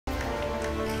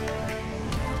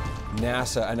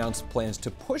NASA announced plans to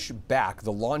push back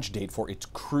the launch date for its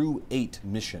Crew-8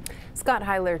 mission. Scott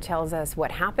Heidler tells us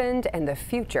what happened and the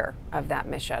future of that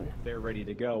mission. They're ready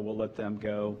to go. We'll let them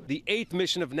go. The 8th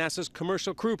mission of NASA's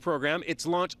Commercial Crew program, its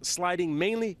launch sliding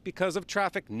mainly because of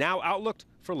traffic now outlooked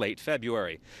for late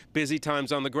February. Busy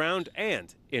times on the ground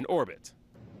and in orbit.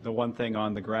 The one thing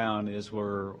on the ground is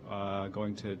we're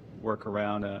going to work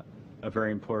around a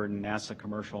very important NASA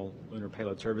commercial lunar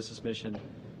payload services mission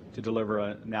to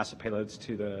deliver NASA payloads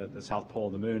to the South Pole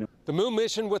of the Moon. The Moon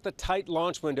mission with a tight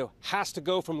launch window has to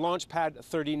go from Launch Pad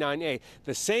 39A,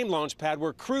 the same launch pad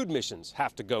where crewed missions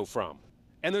have to go from.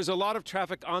 And there's a lot of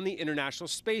traffic on the International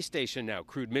Space Station now.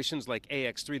 Crewed missions like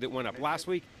AX-3 that went up last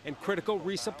week and critical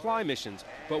resupply missions,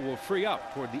 but will free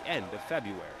up toward the end of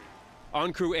February.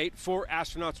 On Crew-8, 4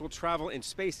 astronauts will travel in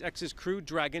SpaceX's Crew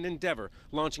Dragon Endeavour,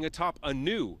 launching atop a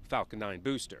new Falcon 9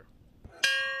 booster.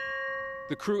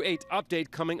 The Crew-8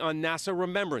 update coming on NASA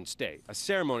Remembrance Day, a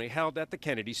ceremony held at the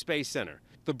Kennedy Space Center.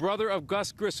 The brother of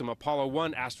Gus Grissom, Apollo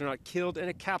 1 astronaut killed in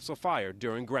a capsule fire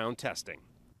during ground testing.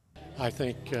 I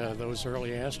think those early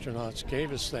astronauts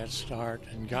gave us that start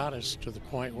and got us to the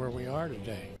point where we are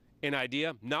today. An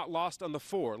idea not lost on the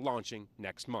 4 launching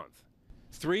next month.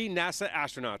 3 NASA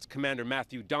astronauts, Commander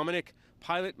Matthew Dominic,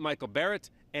 pilot Michael Barrett,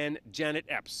 and Janet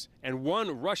Epps, and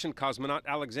 1 Russian cosmonaut,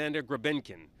 Alexander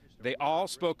Grabinkin. They all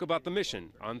spoke about the mission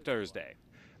on Thursday.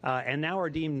 And now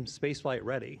are deemed spaceflight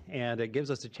ready, and it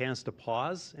gives us a chance to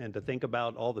pause and to think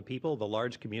about all the people, the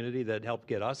large community that helped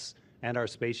get us and our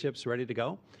spaceships ready to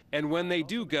go. And when they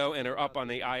do go and are up on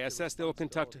the ISS, they will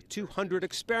conduct 200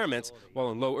 experiments while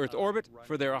in low Earth orbit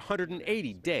for their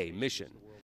 180-day mission.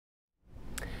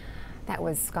 That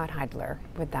was Scott Heidler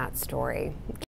with that story.